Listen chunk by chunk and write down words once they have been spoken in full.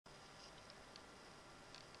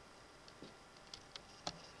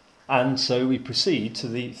And so we proceed to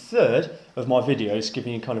the third of my videos,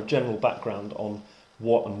 giving you kind of general background on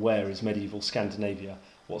what and where is medieval Scandinavia,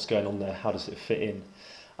 what's going on there, how does it fit in.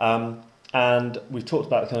 And we've talked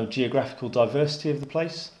about the kind of geographical diversity of the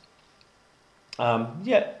place,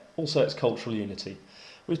 yet also its cultural unity.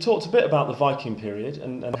 We've talked a bit about the Viking period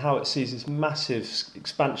and how it sees this massive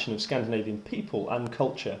expansion of Scandinavian people and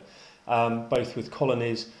culture, both with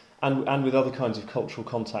colonies and with other kinds of cultural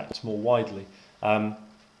contacts more widely.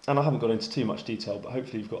 And I haven't got into too much detail, but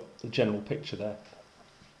hopefully you've got the general picture there.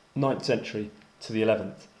 9th century to the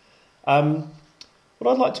 11th.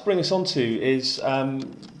 What I'd like to bring us on to is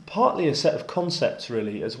partly a set of concepts,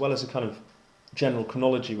 really, as well as a kind of general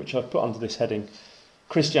chronology, which I've put under this heading,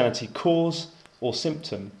 Christianity Cause or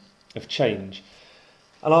Symptom of Change.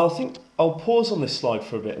 And I'll pause on this slide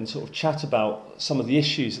for a bit and sort of chat about some of the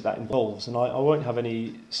issues that involves, and I won't have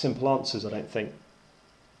any simple answers, I don't think.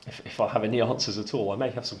 If I have any answers at all, I may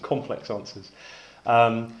have some complex answers.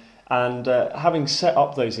 Having set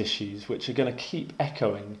up those issues, which are going to keep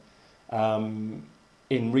echoing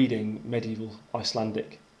in reading medieval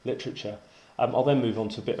Icelandic literature, I'll then move on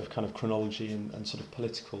to a bit of kind of chronology and sort of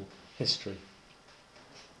political history.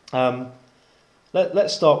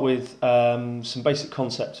 Let's start with some basic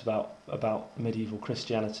concepts about medieval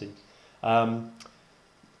Christianity. In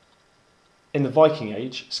the Viking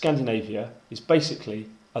Age, Scandinavia is basically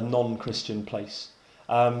a non-Christian place.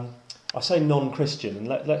 I say non-Christian, and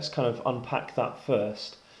let's kind of unpack that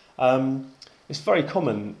first. It's very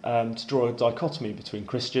common to draw a dichotomy between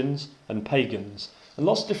Christians and pagans, and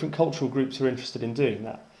lots of different cultural groups are interested in doing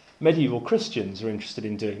that. Medieval Christians are interested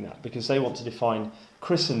in doing that because they want to define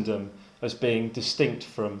Christendom as being distinct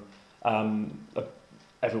from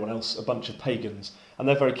everyone else, a bunch of pagans, and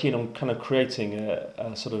they're very keen on kind of creating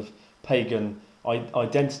a sort of pagan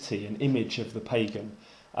identity, an image of the pagan.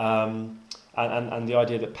 And the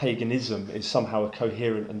idea that paganism is somehow a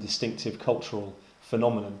coherent and distinctive cultural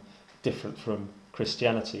phenomenon different from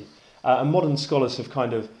Christianity. And modern scholars have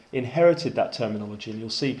kind of inherited that terminology, and you'll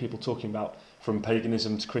see people talking about from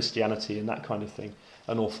paganism to Christianity and that kind of thing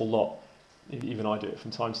an awful lot. Even I do it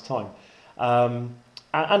from time to time. And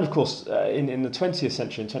of course, in the 20th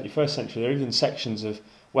century and 21st century, there are even sections of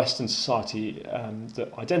Western society that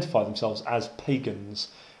identify themselves as pagans.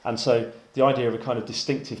 And so the idea of a kind of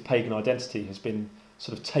distinctive pagan identity has been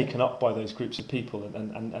sort of taken up by those groups of people,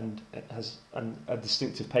 and a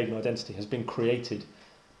distinctive pagan identity has been created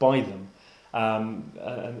by them,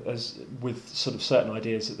 as with sort of certain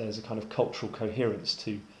ideas that there's a kind of cultural coherence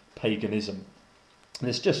to paganism. And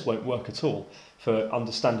this just won't work at all for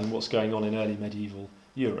understanding what's going on in early medieval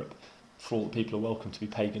Europe. For all the people are welcome to be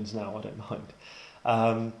pagans now, I don't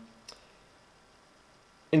mind.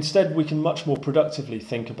 Instead, we can much more productively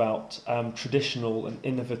think about traditional and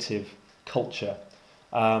innovative culture.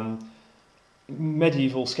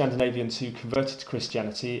 Medieval Scandinavians who converted to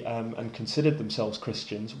Christianity and considered themselves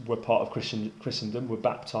Christians, were part of Christendom, were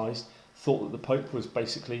baptised, thought that the Pope was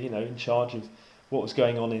basically, in charge of what was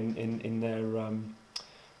going on in their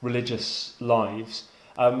religious lives,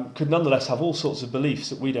 could nonetheless have all sorts of beliefs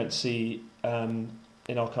that we don't see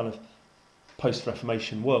in our kind of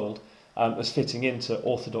post-Reformation world as fitting into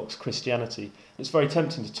Orthodox Christianity. It's very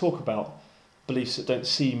tempting to talk about beliefs that don't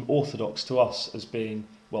seem orthodox to us as being,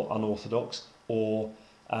 well, unorthodox, or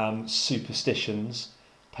superstitions,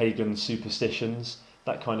 pagan superstitions,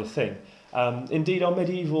 that kind of thing. Indeed, our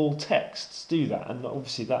medieval texts do that, and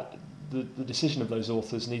obviously that the decision of those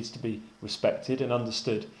authors needs to be respected and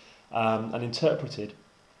understood and interpreted.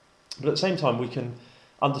 But at the same time, we can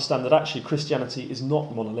understand that actually Christianity is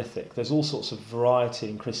not monolithic. There's all sorts of variety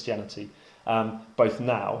in Christianity, both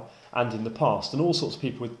now and in the past, and all sorts of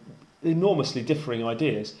people with enormously differing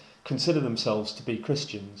ideas consider themselves to be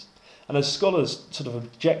Christians. And as scholars sort of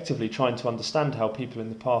objectively trying to understand how people in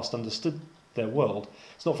the past understood their world,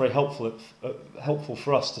 it's not very helpful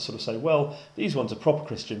for us to sort of say, well, these ones are proper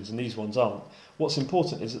Christians and these ones aren't. What's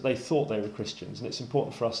important is that they thought they were Christians, and it's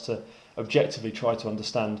important for us to objectively try to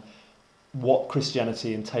understand what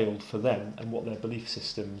Christianity entailed for them and what their belief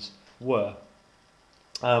systems were.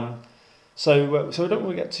 So we don't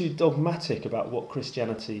want to get too dogmatic about what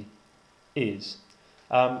Christianity is.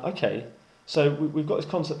 So we've got this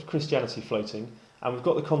concept of Christianity floating, and we've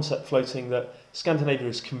got the concept floating that Scandinavia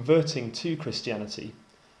is converting to Christianity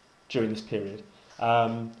during this period.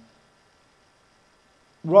 Rather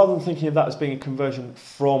than thinking of that as being a conversion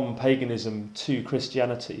from paganism to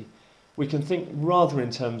Christianity, we can think rather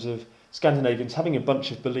in terms of Scandinavians having a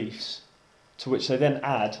bunch of beliefs to which they then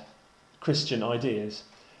add Christian ideas.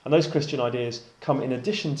 And those Christian ideas come in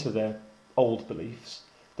addition to their old beliefs.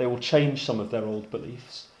 They will change some of their old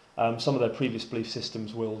beliefs, Some of their previous belief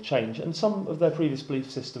systems will change, and some of their previous belief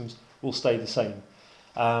systems will stay the same.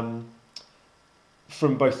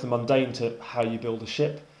 From both the mundane to how you build a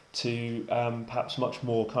ship, to perhaps much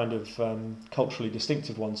more kind of culturally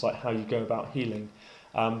distinctive ones, like how you go about healing,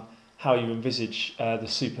 how you envisage the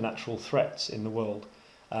supernatural threats in the world.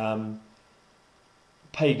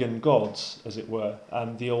 Pagan gods, as it were,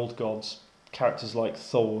 the old gods, characters like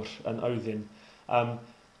Thor and Odin,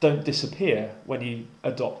 don't disappear when you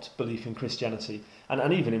adopt belief in Christianity.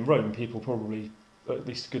 And even in Rome, people probably, at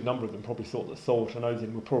least a good number of them, probably thought that Thor and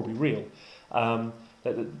Odin were probably real.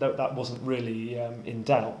 That wasn't really in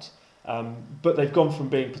doubt. But they've gone from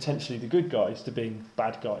being potentially the good guys to being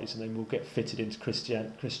bad guys, and they will get fitted into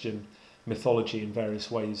Christian mythology in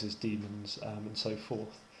various ways as demons and so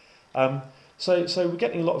forth. So we're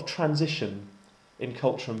getting a lot of transition in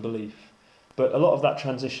culture and belief, but a lot of that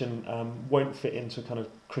transition won't fit into a kind of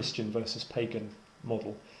Christian versus pagan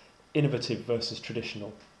model. Innovative versus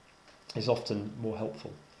traditional is often more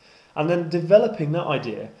helpful. And then developing that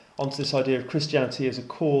idea onto this idea of Christianity as a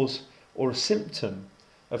cause or a symptom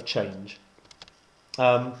of change.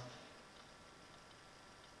 The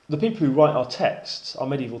people who write our texts, our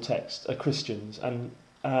medieval texts, are Christians, and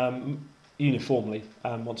uniformly,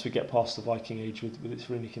 once we get past the Viking Age with its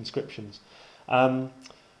runic inscriptions. And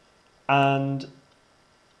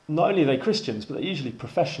not only are they Christians, but they're usually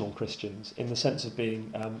professional Christians in the sense of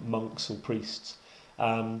being monks or priests.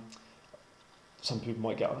 Some people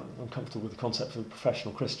might get uncomfortable with the concept of a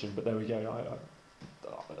professional Christian, but there we go.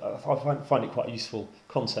 I find it quite a useful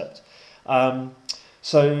concept.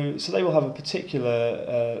 So they will have a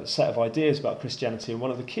particular set of ideas about Christianity, and one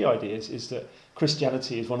of the key ideas is that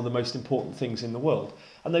Christianity is one of the most important things in the world,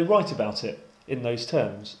 and they write about it in those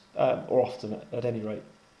terms, or often at any rate.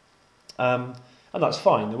 And that's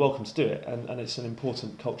fine, they're welcome to do it, and it's an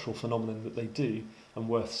important cultural phenomenon that they do and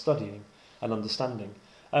worth studying and understanding.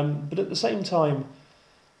 But at the same time,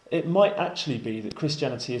 it might actually be that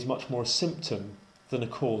Christianity is much more a symptom than a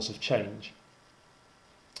cause of change.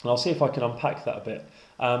 And I'll see if I can unpack that a bit.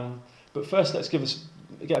 But first, let's get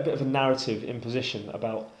a bit of a narrative imposition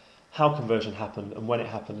about how conversion happened and when it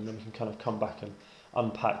happened, and then we can kind of come back and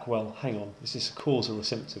unpack, well, hang on, is this a cause or a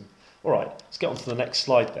symptom? All right, let's get on to the next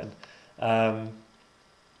slide then.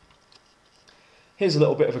 Here's a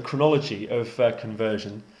little bit of a chronology of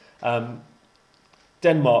conversion.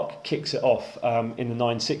 Denmark kicks it off in the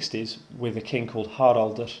 960s with a king called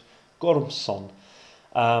Haraldur Gormsson.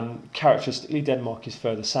 Characteristically, Denmark is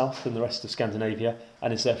further south than the rest of Scandinavia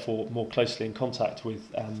and is therefore more closely in contact with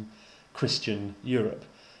Christian Europe.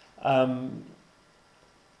 I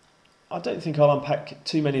don't think I'll unpack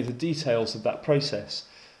too many of the details of that process,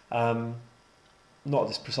 not at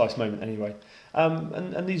this precise moment anyway.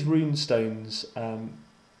 And these rune stones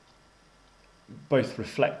both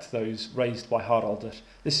reflect those raised by Haraldur.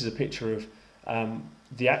 This is a picture of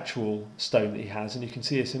the actual stone that he has, and you can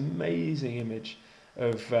see this amazing image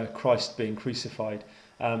of Christ being crucified,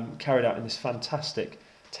 carried out in this fantastic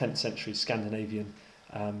 10th century Scandinavian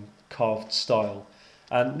carved style.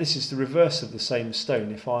 And this is the reverse of the same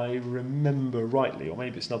stone, if I remember rightly, or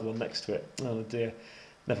maybe it's another one next to it. Oh dear,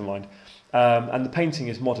 never mind. And the painting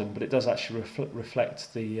is modern, but it does actually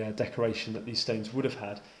reflect the decoration that these stones would have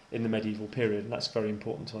had in the medieval period, and that's very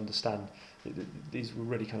important to understand. These were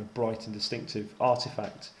really kind of bright and distinctive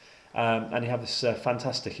artefacts. And you have this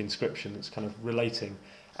fantastic inscription that's kind of relating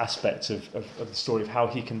aspects of the story of how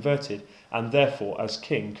he converted, and therefore, as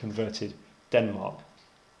king, converted Denmark.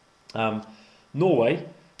 Norway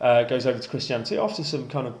goes over to Christianity after some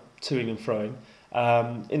kind of toing and froing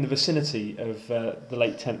in the vicinity of the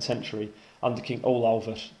late 10th century under King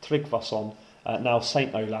Olavur Tryggvason, now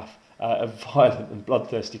Saint Olaf, a violent and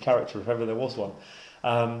bloodthirsty character if ever there was one.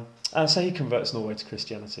 And so he converts Norway to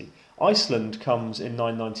Christianity. Iceland comes in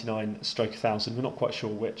 999/1000, we're not quite sure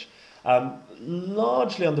which,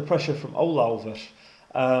 largely under pressure from Olavur,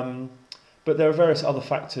 but there are various other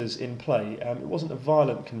factors in play. It wasn't a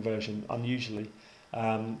violent conversion, unusually.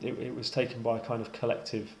 It was taken by a kind of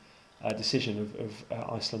collective decision of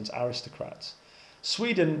Iceland's aristocrats.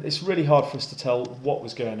 Sweden, it's really hard for us to tell what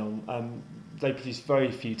was going on. They produced very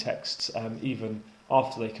few texts, even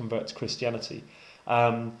after they convert to Christianity.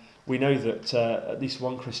 We know that at least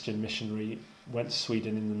one Christian missionary went to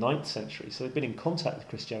Sweden in the 9th century, so they've been in contact with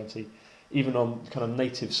Christianity, even on kind of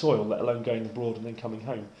native soil, let alone going abroad and then coming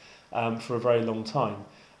home, for a very long time.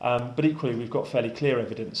 But equally, we've got fairly clear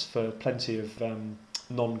evidence for plenty of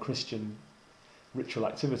non-Christian ritual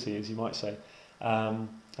activity, as you might say,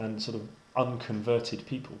 and sort of unconverted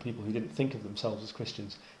people who didn't think of themselves as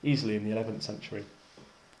Christians, easily in the 11th century.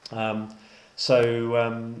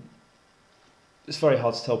 it's very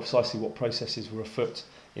hard to tell precisely what processes were afoot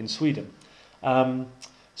in Sweden.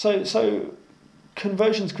 So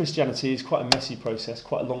conversion to Christianity is quite a messy process,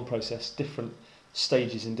 quite a long process, different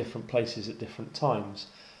stages in different places at different times.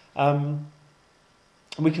 And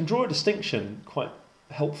we can draw a distinction quite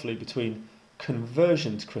helpfully between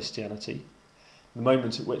conversion to Christianity, the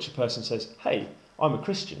moment at which a person says, hey, I'm a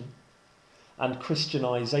Christian, and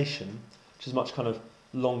Christianization, which is a much kind of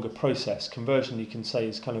longer process. Conversion, you can say,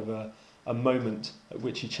 is kind of a moment at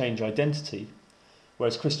which you change identity,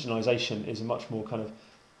 whereas Christianization is a much more kind of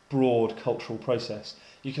broad cultural process.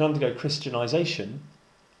 You can undergo Christianization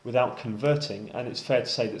without converting, and it's fair to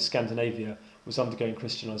say that Scandinavia was undergoing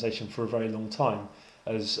Christianization for a very long time,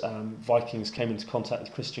 as Vikings came into contact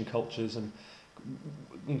with Christian cultures and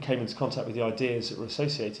came into contact with the ideas that were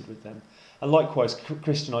associated with them. And likewise,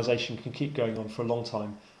 Christianization can keep going on for a long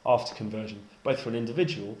time after conversion, both for an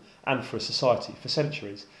individual and for a society, for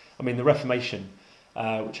centuries. I mean, the Reformation,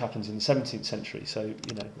 which happens in the 17th century, so,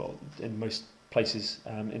 in most places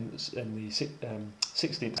in the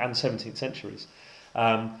 16th and 17th centuries,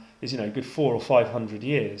 is, a good 400 or 500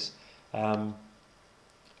 years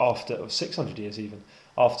after, or 600 years even,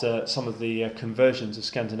 after some of the conversions of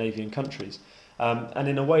Scandinavian countries. And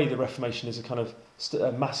in a way, the Reformation is a kind of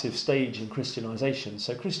a massive stage in Christianization.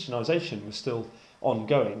 So Christianization was still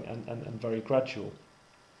ongoing and very gradual.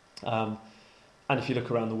 And if you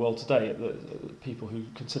look around the world today at the people who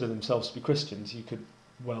consider themselves to be Christians, you could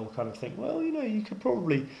well kind of think, well, you could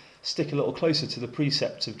probably stick a little closer to the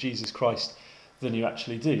precepts of Jesus Christ than you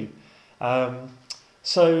actually do.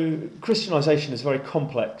 So Christianization is a very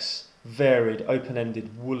complex, varied,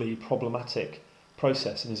 open-ended, woolly, problematic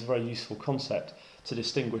process, and is a very useful concept to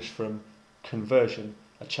distinguish from conversion,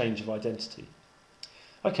 a change of identity.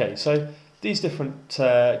 Okay, so these different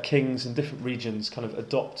kings and different regions kind of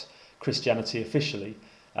adopt Christianity officially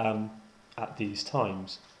at these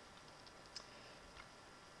times.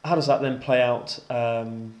 How does that then play out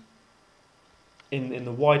in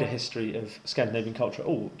the wider history of Scandinavian culture?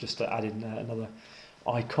 Oh, just to add in another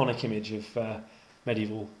iconic image of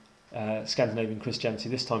medieval Scandinavian Christianity,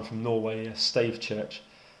 this time from Norway, a stave church.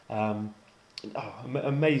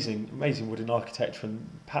 Amazing wooden architecture, and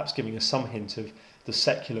perhaps giving us some hint of the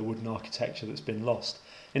secular wooden architecture that's been lost.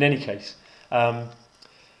 In any case,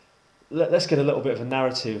 let's get a little bit of a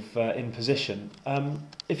narrative in position.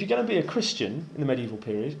 If you're going to be a Christian in the medieval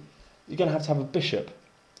period, you're going to have a bishop,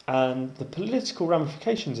 and the political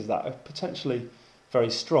ramifications of that are potentially very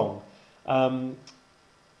strong.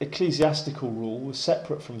 Ecclesiastical rule was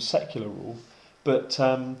separate from secular rule, but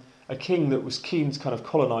a king that was keen to kind of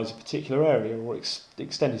colonise a particular area or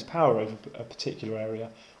extend his power over a particular area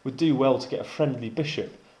would do well to get a friendly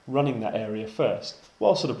bishop running that area first,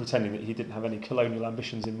 while sort of pretending that he didn't have any colonial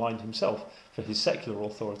ambitions in mind himself for his secular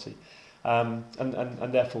authority, and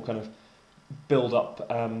therefore kind of build up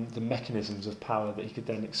the mechanisms of power that he could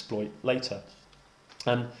then exploit later.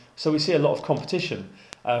 So we see a lot of competition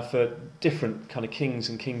for different kind of kings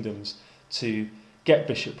and kingdoms to get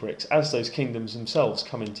bishoprics as those kingdoms themselves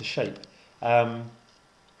come into shape. Back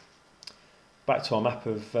to our map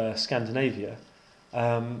of Scandinavia,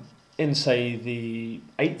 in say the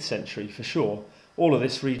 8th century for sure, all of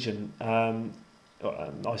this region,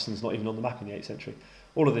 Iceland's not even on the map in the 8th century,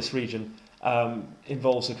 all of this region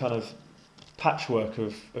involves a kind of patchwork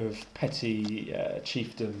of petty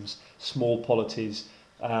chiefdoms, small polities,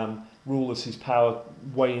 rulers whose power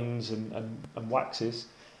wanes and waxes,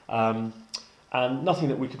 and nothing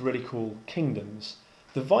that we could really call kingdoms.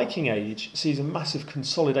 The Viking Age sees a massive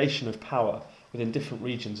consolidation of power within different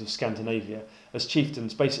regions of Scandinavia, as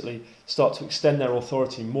chieftains basically start to extend their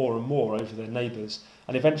authority more and more over their neighbours,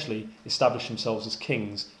 and eventually establish themselves as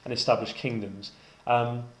kings and establish kingdoms.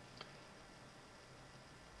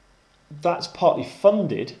 That's partly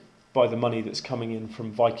funded by the money that's coming in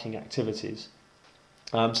from Viking activities.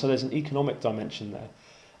 So there's an economic dimension there.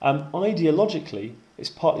 Ideologically, it's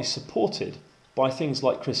partly supported by things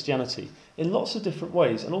like Christianity in lots of different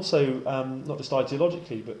ways, and also not just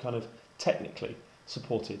ideologically, but kind of technically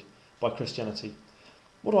supported by Christianity.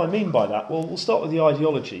 What do I mean by that? Well, we'll start with the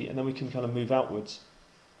ideology, and then we can kind of move outwards.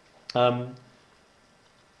 Roman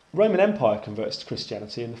Empire converts to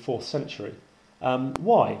Christianity in the 4th century.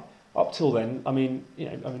 Why? Up till then,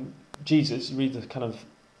 Jesus, you read the kind of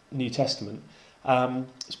New Testament,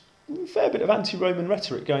 there's a fair bit of anti-Roman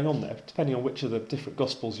rhetoric going on there, depending on which of the different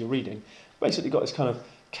Gospels you're reading. Basically got this kind of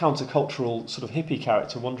countercultural sort of hippie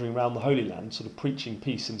character wandering around the Holy Land, sort of preaching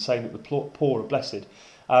peace and saying that the poor are blessed.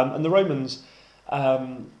 And the Romans,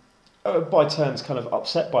 by turns, kind of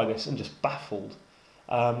upset by this and just baffled.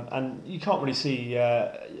 And you can't really see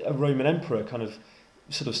a Roman emperor kind of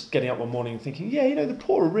sort of getting up one morning and thinking, yeah, the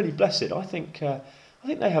poor are really blessed. I think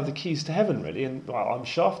they have the keys to heaven, really, and well, I'm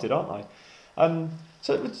shafted, aren't I?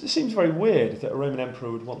 So it seems very weird that a Roman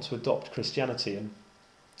emperor would want to adopt Christianity. And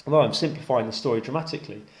although I'm simplifying the story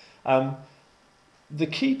dramatically, the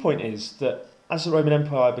key point is that as the Roman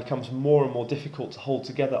Empire becomes more and more difficult to hold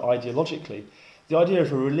together ideologically, the idea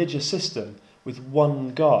of a religious system with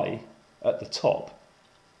one guy at the top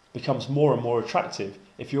becomes more and more attractive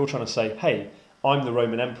if you're trying to say, hey, I'm the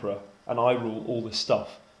Roman Emperor and I rule all this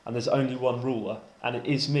stuff, and there's only one ruler, and it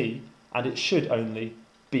is me, and it should only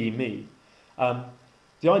be me.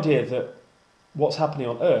 The idea that what's happening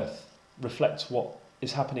on earth reflects what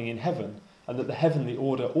is happening in heaven, and that the heavenly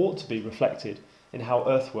order ought to be reflected in how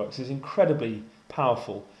earth works is incredibly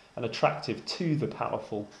powerful and attractive to the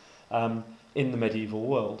powerful in the medieval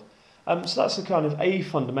world. So that's the kind of a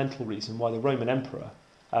fundamental reason why the Roman Emperor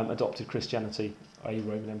adopted Christianity, i.e.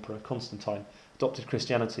 Roman Emperor Constantine, adopted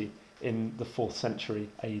Christianity in the 4th century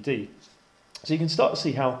AD. So you can start to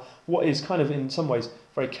see how what is kind of in some ways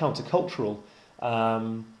very countercultural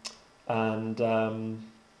and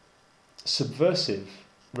subversive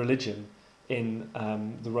religion in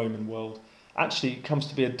the Roman world actually comes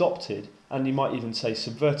to be adopted, and you might even say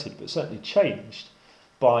subverted, but certainly changed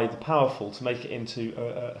by the powerful to make it into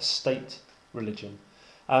a state religion.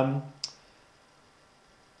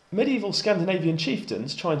 Medieval Scandinavian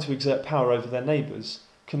chieftains trying to exert power over their neighbours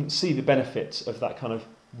can see the benefits of that kind of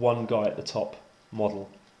one guy at the top model.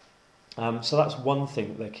 So that's one thing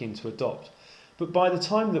that they're keen to adopt. But by the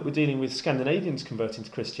time that we're dealing with Scandinavians converting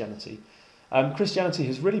to Christianity, Christianity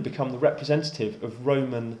has really become the representative of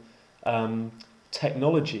Roman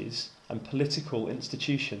technologies and political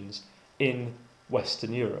institutions in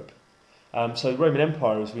Western Europe. So the Roman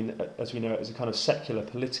Empire, as we know it, as a kind of secular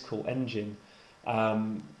political engine,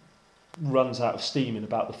 runs out of steam in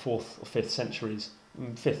about the 4th or 5th centuries,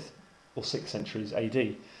 5th or 6th centuries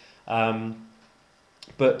AD.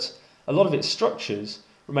 But a lot of its structures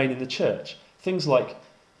remain in the church. Things like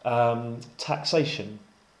taxation,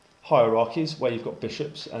 hierarchies where you've got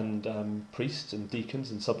bishops and priests and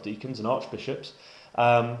deacons and subdeacons and archbishops,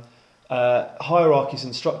 hierarchies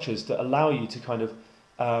and structures that allow you to kind of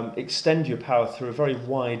extend your power through a very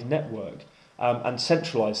wide network and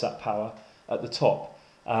centralise that power at the top.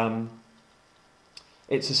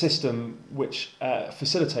 It's a system which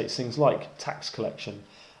facilitates things like tax collection.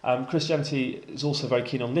 Christianity is also very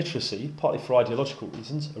keen on literacy, partly for ideological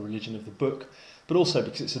reasons, a religion of the book, but also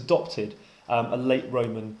because it's adopted a late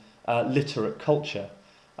Roman literate culture,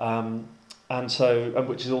 and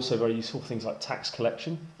which is also very useful for things like tax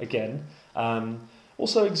collection, again.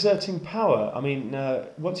 Also exerting power. I mean,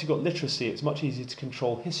 once you've got literacy, it's much easier to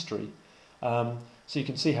control history. So you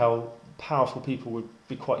can see how powerful people would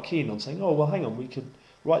be quite keen on saying, oh, well, hang on, we could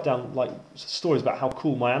write down like stories about how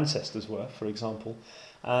cool my ancestors were, for example.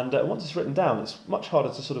 And once it's written down, it's much harder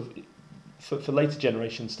to sort of, for later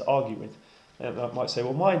generations to argue with. They might say,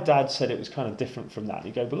 well, my dad said it was kind of different from that. And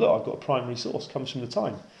you go, but look, I've got a primary source, comes from the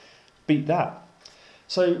time. Beat that.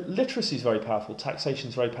 So literacy is very powerful, taxation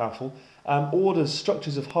is very powerful. Orders,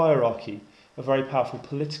 structures of hierarchy are very powerful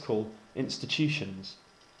political institutions,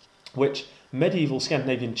 which medieval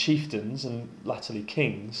Scandinavian chieftains and latterly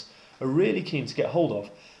kings are really keen to get hold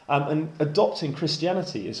of. And adopting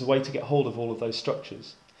Christianity is a way to get hold of all of those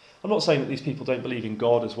structures. I'm not saying that these people don't believe in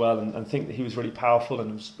God as well and think that he was really powerful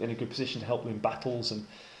and was in a good position to help them in battles and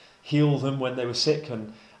heal them when they were sick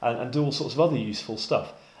and do all sorts of other useful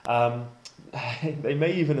stuff. They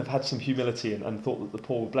may even have had some humility and thought that the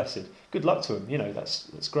poor were blessed. Good luck to them,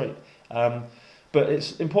 that's great. But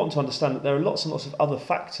it's important to understand that there are lots and lots of other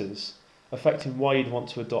factors affecting why you'd want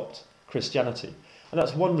to adopt Christianity. And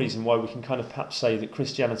that's one reason why we can kind of perhaps say that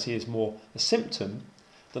Christianity is more a symptom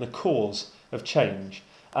than a cause of change.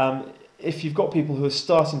 If you've got people who are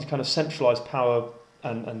starting to kind of centralise power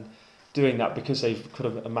and doing that because they've kind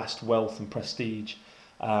of amassed wealth and prestige,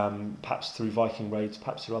 perhaps through Viking raids,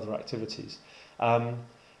 perhaps through other activities,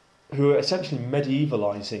 who are essentially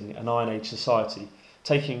medievalising an Iron Age society,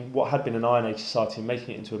 taking what had been an Iron Age society and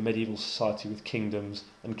making it into a medieval society with kingdoms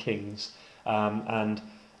and kings, and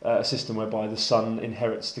a system whereby the son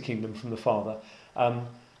inherits the kingdom from the father.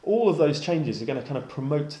 All of those changes are going to kind of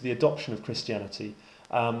promote the adoption of Christianity,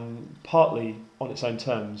 partly on its own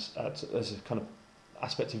terms as a kind of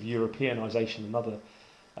aspect of Europeanisation, another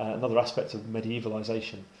aspect of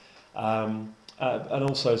medievalisation, and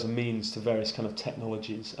also as a means to various kind of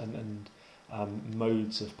technologies and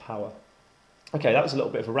modes of power. Okay, that was a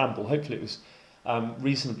little bit of a ramble. Hopefully it was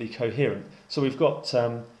reasonably coherent. So we've got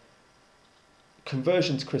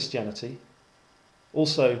conversion to Christianity,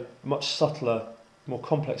 also much subtler more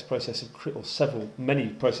complex process of, or many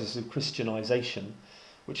processes of Christianization,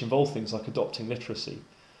 which involve things like adopting literacy,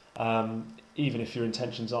 even if your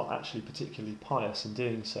intentions aren't actually particularly pious in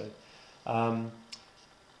doing so.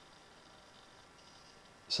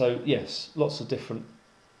 So yes, lots of different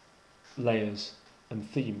layers and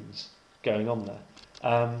themes going on there.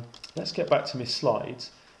 Let's get back to my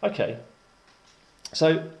slides. Okay,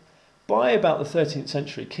 so by about the 13th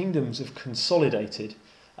century, kingdoms have consolidated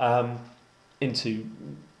into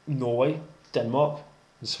Norway, Denmark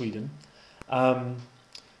and Sweden.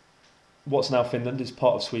 What's now Finland is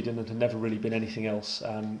part of Sweden and had never really been anything else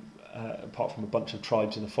apart from a bunch of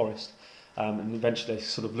tribes in a forest. And eventually they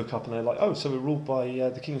sort of look up and they're like, oh, so we're ruled by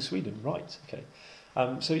the King of Sweden, right, okay.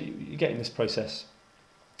 So you're getting this process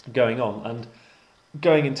going on, and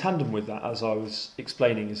going in tandem with that, as I was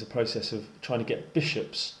explaining, is a process of trying to get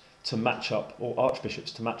bishops to match up, or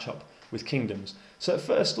archbishops to match up with kingdoms. So at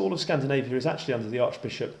first all of Scandinavia is actually under the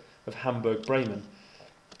Archbishop of Hamburg-Bremen,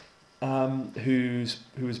 who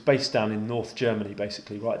was based down in North Germany,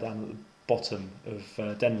 basically right down at the bottom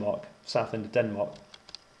of Denmark, south end of Denmark.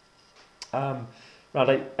 Around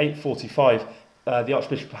 845, the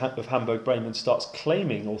Archbishop of Hamburg-Bremen starts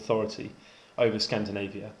claiming authority over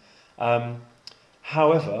Scandinavia.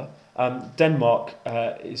 However, Denmark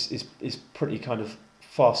is pretty kind of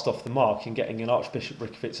fast off the mark in getting an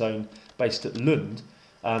archbishopric of its own based at Lund.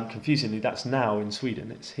 Confusingly, that's now in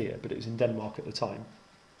Sweden. It's here, but it was in Denmark at the time.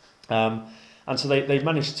 And so they've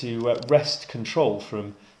managed to wrest control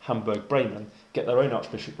from Hamburg-Bremen, get their own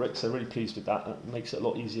archbishoprics. They're really pleased with that. It makes it a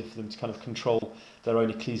lot easier for them to kind of control their own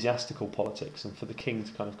ecclesiastical politics and for the king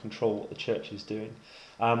to kind of control what the church is doing.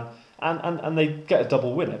 And they get a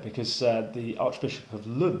double winner because the Archbishop of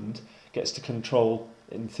Lund gets to control,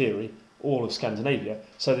 in theory, all of Scandinavia.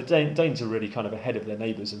 So the Danes are really kind of ahead of their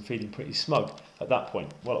neighbours and feeling pretty smug at that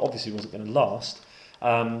point. Well, obviously it wasn't going to last.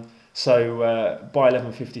 So by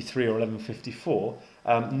 1153 or 1154,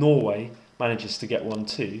 Norway manages to get one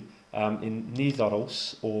too, in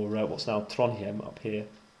Nidaros, or what's now Trondheim up here.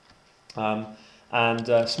 And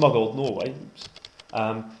smug old Norway,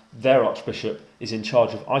 their archbishop is in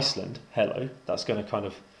charge of Iceland. Hello, that's going to kind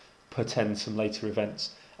of portend some later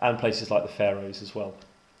events, and places like the Faroes as well.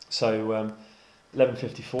 So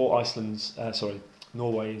 1154,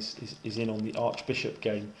 Norway is in on the archbishop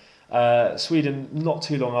game. Sweden, not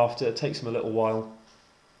too long after, it takes them a little while.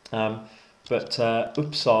 But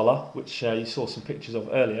Uppsala, which you saw some pictures of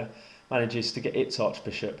earlier, manages to get its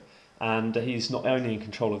archbishop, and he's not only in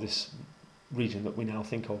control of this region that we now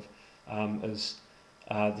think of as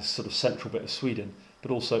the sort of central bit of Sweden,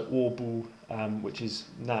 but also Åbo, which is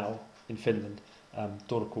now in Finland,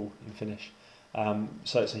 Turku in Finnish.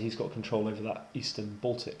 So he's got control over that eastern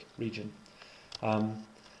Baltic region.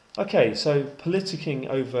 Okay, so politicking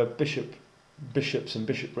over bishops and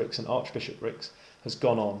bishoprics and archbishoprics has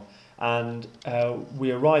gone on, and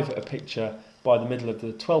we arrive at a picture by the middle of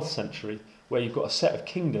the 12th century where you've got a set of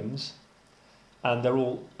kingdoms, and they're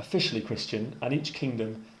all officially Christian, and each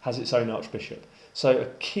kingdom has its own archbishop. So a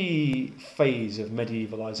key phase of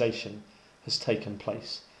medievalisation has taken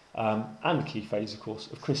place, and a key phase, of course,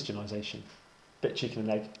 of Christianisation. Bit chicken and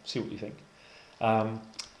egg. See what you think.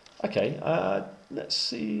 Okay, let's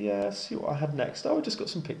see what I had next. Oh, I just got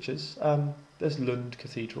some pictures. There's Lund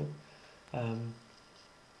Cathedral.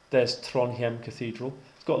 There's Trondheim Cathedral.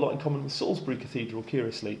 It's got a lot in common with Salisbury Cathedral,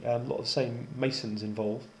 curiously. A lot of the same masons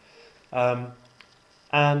involved.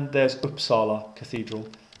 And there's Uppsala Cathedral.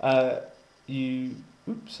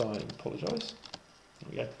 Oops, I apologise. There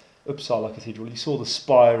we go. Uppsala Cathedral. You saw the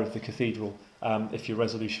spire of the cathedral, if your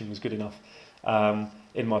resolution was good enough.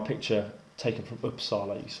 In my picture taken from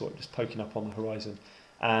Uppsala, you saw it just poking up on the horizon.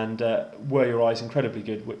 And were your eyes incredibly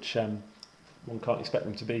good, which one can't expect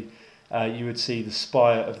them to be, you would see the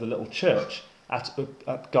spire of the little church at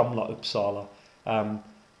Gamla Uppsala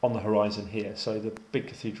on the horizon here. So the big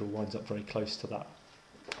cathedral winds up very close to that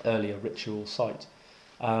earlier ritual site.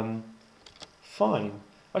 Fine.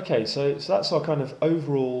 Okay, so that's our kind of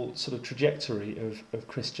overall sort of trajectory of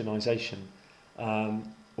Christianisation,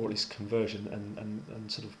 or at least conversion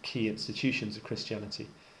and sort of key institutions of Christianity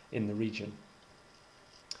in the region.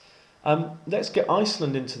 Let's get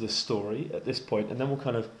Iceland into the story at this point, and then we'll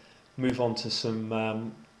kind of move on to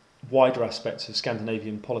some wider aspects of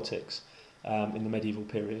Scandinavian politics in the medieval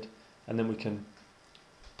period, and then we can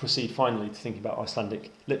proceed finally to thinking about Icelandic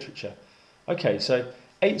literature. Okay, so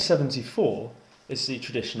 874 is the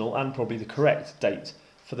traditional and probably the correct date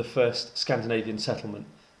for the first Scandinavian settlement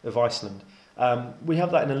of Iceland. We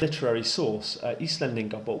have that in a literary source,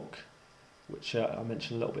 Icelandic, which I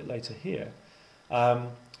mentioned a little bit later here.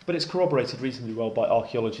 But it's corroborated reasonably well by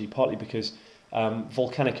archaeology, partly because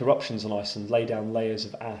volcanic eruptions on Iceland lay down layers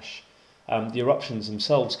of ash. The eruptions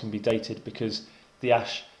themselves can be dated because the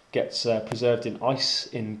ash gets preserved in ice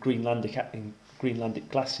in Greenlandic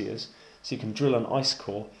glaciers. So you can drill an ice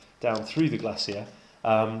core down through the glacier,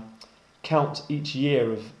 count each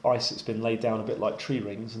year of ice that's been laid down a bit like tree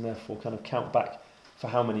rings, and therefore kind of count back for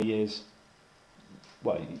how many years.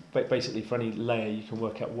 Well, basically for any layer you can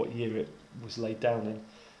work out what year it was laid down in.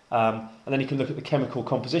 And then you can look at the chemical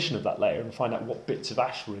composition of that layer and find out what bits of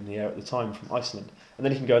ash were in the air at the time from Iceland. And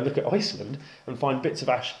then you can go and look at Iceland and find bits of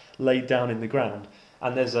ash laid down in the ground.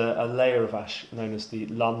 And there's a layer of ash known as the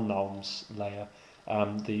landnáms layer,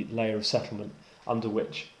 the layer of settlement, under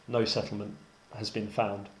which no settlement has been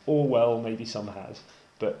found. Or, well, maybe some has,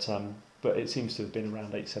 but it seems to have been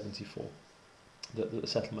around 874 that the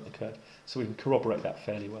settlement occurred. So we can corroborate that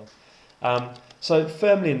fairly well. So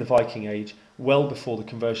firmly in the Viking Age, well before the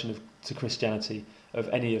conversion to Christianity of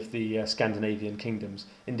any of the Scandinavian kingdoms,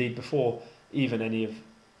 indeed before even any of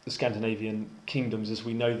the Scandinavian kingdoms as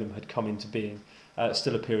we know them had come into being,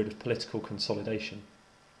 still a period of political consolidation.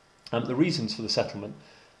 The reasons for the settlement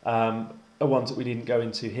are ones that we didn't go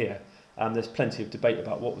into here. There's plenty of debate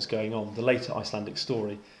about what was going on. The later Icelandic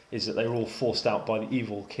story is that they were all forced out by the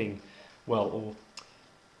evil king, or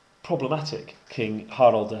problematic King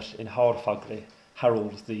Haraldr in Hárfagri,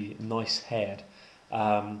 Harold the nice-haired,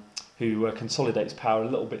 who consolidates power a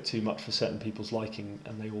little bit too much for certain people's liking,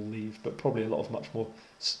 and they all leave. But probably a lot of much more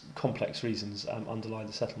complex reasons underlie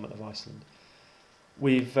the settlement of Iceland.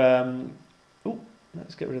 We've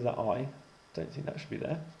let's get rid of that I. Don't think that should be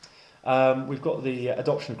there. We've got the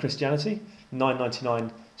adoption of Christianity,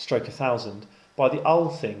 999/1000 by the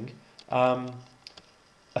Althing.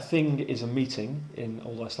 A thing is a meeting in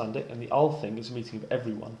Old Icelandic, and the Althing is a meeting of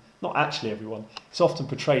everyone. Not actually everyone. It's often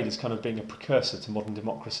portrayed as kind of being a precursor to modern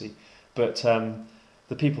democracy, but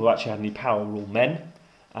the people who actually had any power were all men,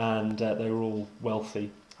 and they were all wealthy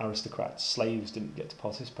aristocrats. Slaves didn't get to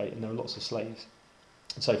participate, and there were lots of slaves,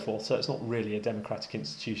 and so forth. So it's not really a democratic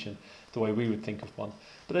institution the way we would think of one.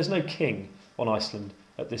 But there's no king on Iceland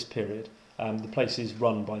at this period. The place is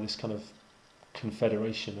run by this kind of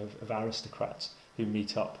confederation of aristocrats who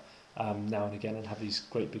meet up now and again and have these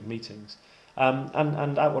great big meetings.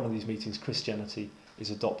 And at one of these meetings, Christianity is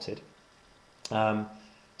adopted.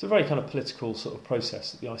 It's a very kind of political sort of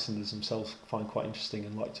process that the Icelanders themselves find quite interesting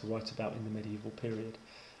and like to write about in the medieval period.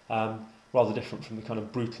 Rather different from the kind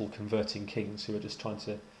of brutal converting kings who are just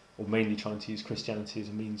mainly trying to use Christianity as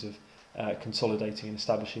a means of consolidating and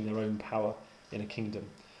establishing their own power in a kingdom.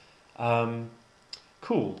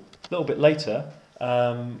 Cool. A little bit later,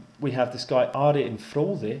 we have this guy Ari in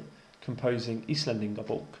Fróði composing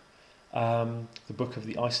Íslendingabók, the Book of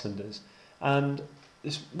the Icelanders. And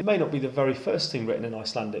this may not be the very first thing written in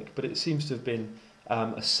Icelandic, but it seems to have been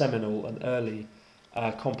a seminal and early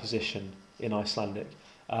composition in Icelandic.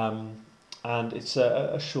 And it's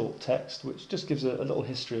a short text which just gives a little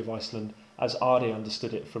history of Iceland as Ari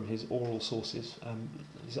understood it from his oral sources,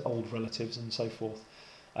 his old relatives and so forth,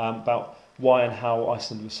 about why and how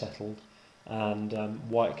Iceland was settled and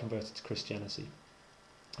why it converted to Christianity.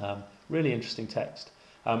 Really interesting text.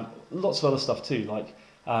 Lots of other stuff too, like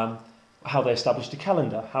how they established a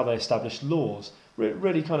calendar, how they established laws.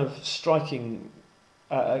 Really kind of striking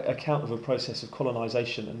account of a process of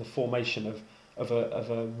colonisation and the formation of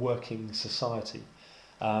a working society.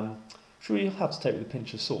 Which we have to take with a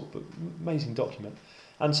pinch of salt, but amazing document.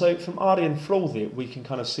 And so from Ari and Fróði, we can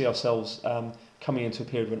kind of see ourselves coming into a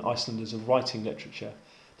period when Icelanders are writing literature.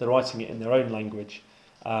 They're writing it in their own language,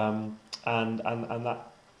 and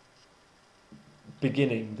that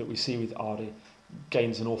beginning that we see with Ari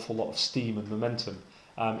gains an awful lot of steam and momentum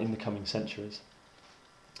in the coming centuries.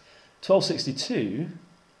 1262,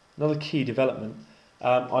 another key development,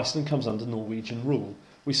 Iceland comes under Norwegian rule.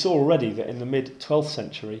 We saw already that in the mid-12th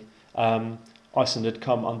century, Iceland had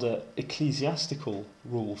come under ecclesiastical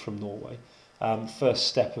rule from Norway, first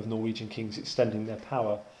step of Norwegian kings extending their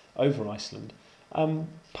power over Iceland,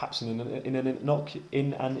 perhaps in an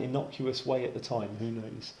innocuous way at the time, who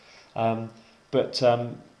knows. But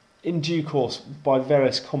in due course, by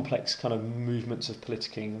various complex kind of movements of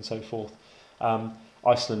politicking and so forth,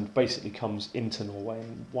 Iceland basically comes into Norway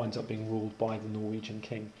and winds up being ruled by the Norwegian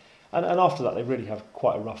king. And after that, they really have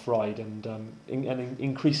quite a rough ride, and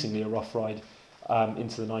increasingly a rough ride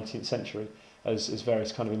into the 19th century, as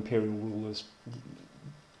various kind of imperial rulers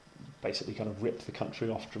basically kind of rip the country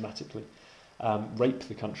off dramatically, rape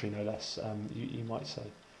the country no less, you might say,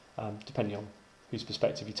 depending on whose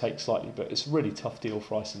perspective you take slightly, but it's a really tough deal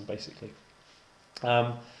for Iceland basically.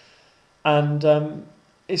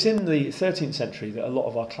 it's in the 13th century that a lot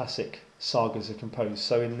of our classic sagas are composed.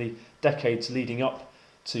 So in the decades leading up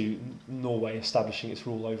to Norway establishing its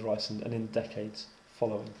rule over Iceland, and in decades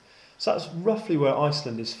following. So that's roughly where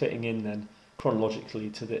Iceland is fitting in then chronologically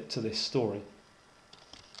to this story.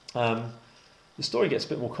 The story gets a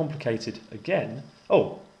bit more complicated again.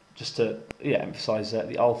 Oh, just to emphasise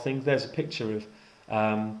the Althing, there's a picture of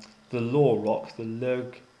the Law Rock, the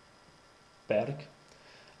Lögberg,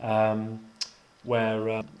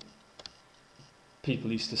 where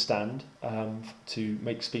people used to stand to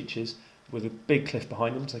make speeches with a big cliff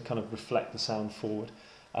behind them to kind of reflect the sound forward.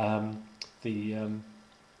 The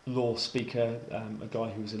law speaker, a guy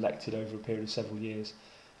who was elected over a period of several years,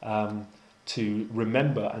 to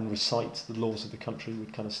remember and recite the laws of the country,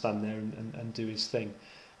 would kind of stand there and do his thing.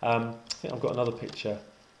 I think I've got another picture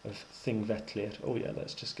of Thingvellir. Oh yeah,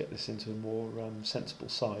 let's just get this into a more sensible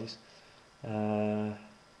size.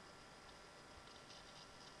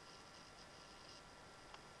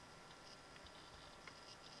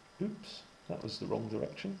 Oops, that was the wrong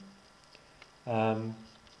direction.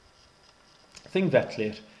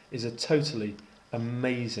 Thingvellir is a totally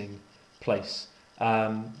amazing place.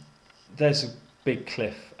 There's a big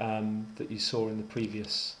cliff that you saw in the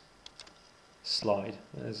previous slide.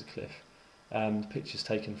 There's a cliff. The picture's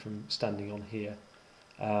taken from standing on here.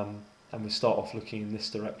 And we start off looking in this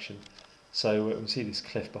direction. So we can see this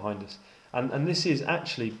cliff behind us. And this is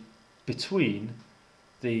actually between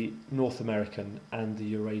the North American and the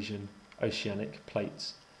Eurasian oceanic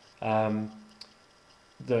plates.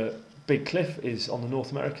 The big cliff is on the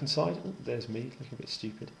North American side. Ooh, there's me, looking a bit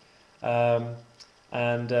stupid.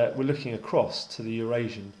 And we're looking across to the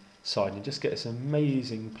Eurasian side, and you just get this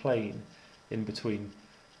amazing plain in between,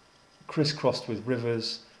 crisscrossed with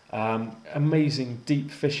rivers, amazing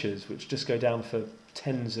deep fissures which just go down for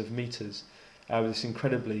tens of metres, with this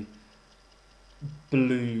incredibly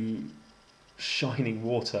blue, shining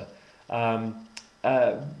water.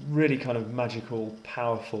 Really kind of magical,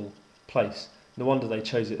 powerful place. No wonder they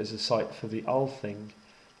chose it as a site for the Althing.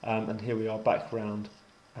 And here we are back round,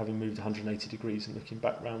 having moved 180 degrees and looking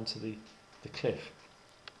back round to the cliff.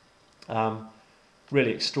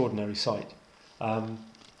 Really extraordinary sight.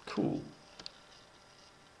 Cool.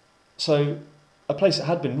 So a place that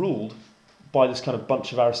had been ruled by this kind of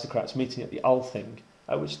bunch of aristocrats meeting at the Althing,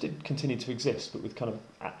 which did continue to exist but with kind of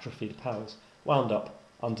atrophied powers, wound up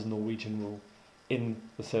under Norwegian rule in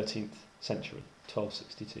the 13th century,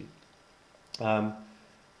 1262. A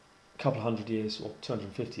couple of hundred years, or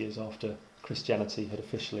 250 years after Christianity had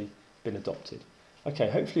officially been adopted. Okay,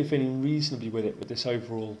 hopefully you're feeling reasonably with it with this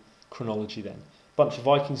overall chronology then. Bunch of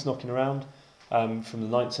Vikings knocking around from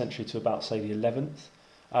the 9th century to about, say, the 11th.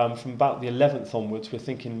 From about the 11th onwards, we're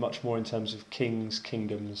thinking much more in terms of kings,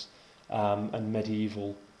 kingdoms, and a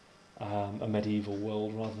medieval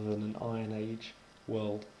world rather than an Iron Age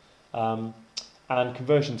world. And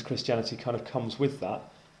conversion to Christianity kind of comes with that.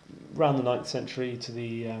 Around the 9th century to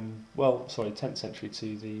the 10th century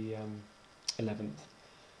to the 11th,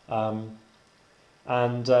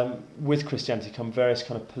 and with Christianity come various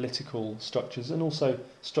kind of political structures and also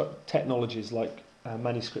technologies like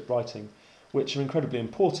manuscript writing, which are incredibly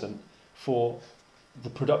important for the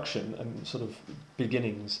production and sort of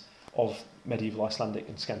beginnings of medieval Icelandic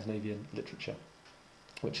and Scandinavian literature,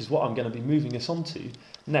 which is what I'm going to be moving us on to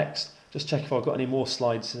next. Just check if I've got any more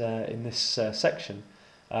slides in this section.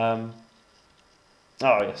 Oh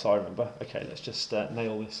yes, I remember. Okay, let's just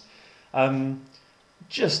nail this.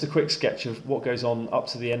 Just a quick sketch of what goes on up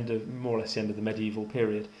to the end of, more or less the end of the medieval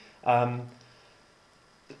period.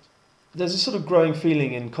 There's a sort of growing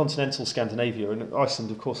feeling in continental Scandinavia, and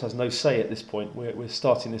Iceland of course has no say at this point. We're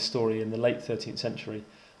starting this story in the late 13th century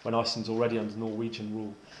when Iceland's already under Norwegian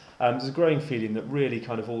rule. There's a growing feeling that really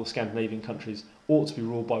kind of all the Scandinavian countries ought to be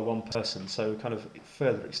ruled by one person, so kind of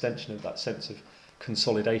further extension of that sense of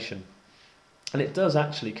consolidation. And it does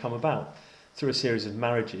actually come about through a series of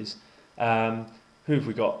marriages. Who have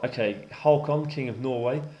we got? Okay, Håkon, King of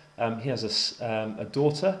Norway. He has a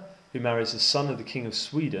daughter who marries the son of the King of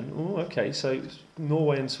Sweden. Oh, okay, so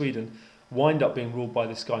Norway and Sweden wind up being ruled by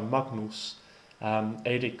this guy Magnus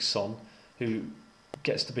Eriksson, who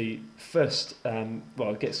gets to be gets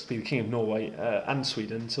to be the King of Norway and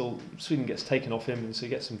Sweden until Sweden gets taken off him, and so he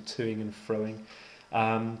gets some toing and froing.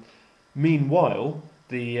 Meanwhile,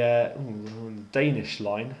 the Danish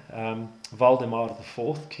line, Valdemar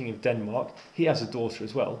IV, King of Denmark, he has a daughter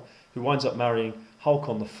as well, who winds up marrying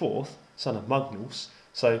Håkon IV, son of Magnus.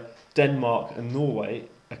 So Denmark and Norway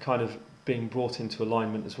are kind of being brought into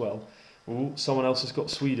alignment as well. Ooh, someone else has got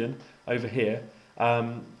Sweden over here,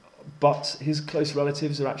 but his close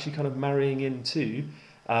relatives are actually kind of marrying into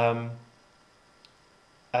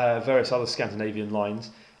various other Scandinavian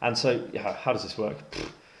lines. And so, yeah, how does this work?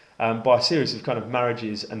 By a series of kind of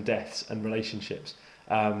marriages and deaths and relationships,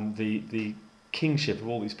 the kingship of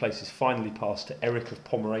all these places finally passed to Eric of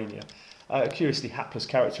Pomerania, a curiously hapless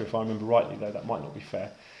character, if I remember rightly, though that might not be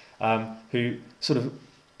fair, who sort of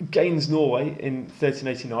gains Norway in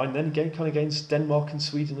 1389, then again kind of gains Denmark and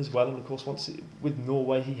Sweden as well, and of course with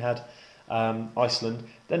Norway he had Iceland,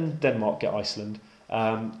 then Denmark get Iceland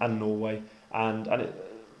and Norway, and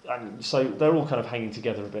so they're all kind of hanging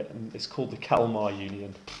together a bit, and it's called the Kalmar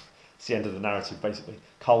Union. It's the end of the narrative, basically.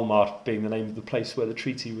 Kalmar being the name of the place where the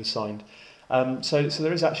treaty was signed. So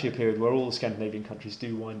there is actually a period where all the Scandinavian countries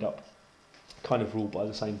do wind up kind of ruled by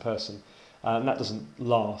the same person. And that doesn't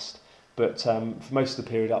last, but for most of the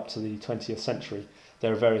period up to the 20th century,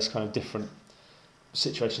 there are various kind of different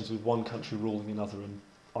situations with one country ruling another, and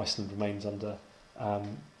Iceland remains under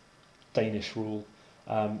Danish rule.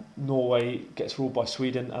 Norway gets ruled by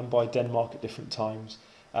Sweden and by Denmark at different times.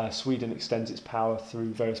 Sweden extends its power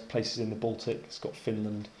through various places in the Baltic. It's got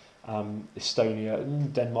Finland, Estonia,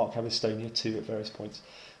 and Denmark have Estonia too at various points.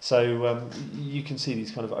 So you can see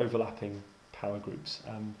these kind of overlapping power groups,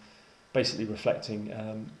 basically reflecting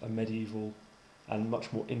a medieval and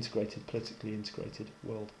much more integrated, politically integrated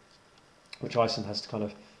world, which Iceland has to kind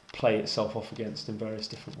of play itself off against in various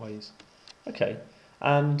different ways. Okay,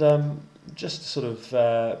 and just to sort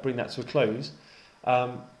of bring that to a close,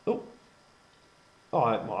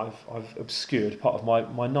 I've obscured part of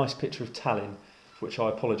my nice picture of Tallinn, for which I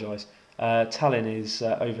apologise. Tallinn is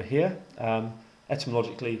over here,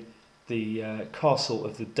 etymologically the castle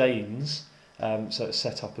of the Danes, so it's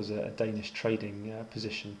set up as a Danish trading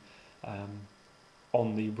position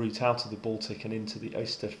on the route out of the Baltic and into the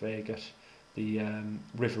Österveget, the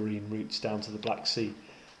riverine routes down to the Black Sea.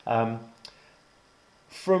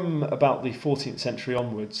 From about the 14th century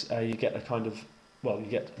onwards, you get you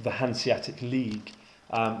get the Hanseatic League,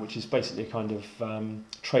 which is basically a kind of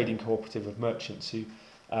trading cooperative of merchants who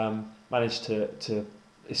managed to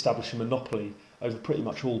establish a monopoly over pretty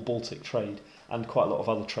much all Baltic trade and quite a lot of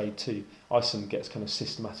other trade too. Iceland gets kind of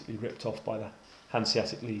systematically ripped off by the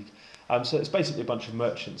Hanseatic League. So it's basically a bunch of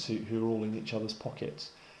merchants who are all in each other's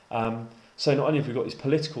pockets. So not only have we got these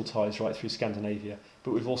political ties right through Scandinavia,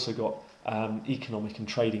 but we've also got economic and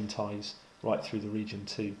trading ties right through the region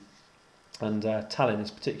too. And Tallinn is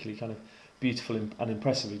particularly kind of beautiful and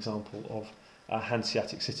impressive example of a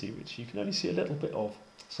Hanseatic city, which you can only see a little bit of,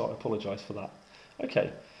 so I apologise for that.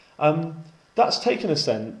 Okay, that's taken us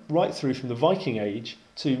then right through from the Viking Age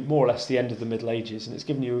to more or less the end of the Middle Ages, and it's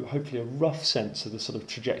given you hopefully a rough sense of the sort of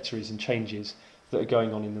trajectories and changes that are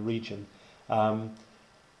going on in the region,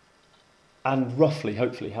 and roughly,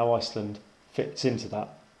 hopefully, how Iceland fits into that.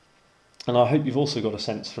 And I hope you've also got a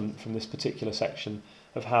sense from this particular section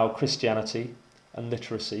of how Christianity and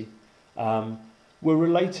literacy were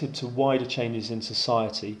related to wider changes in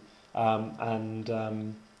society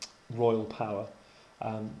and royal power.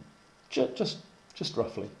 Just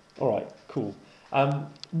roughly. All right, cool.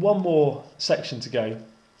 One more section to go,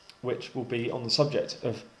 which will be on the subject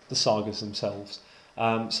of the sagas themselves.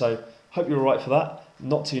 So hope you're all right for that.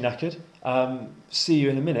 Not too knackered. See you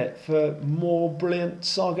in a minute for more brilliant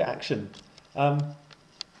saga action.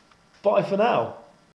 Bye for now.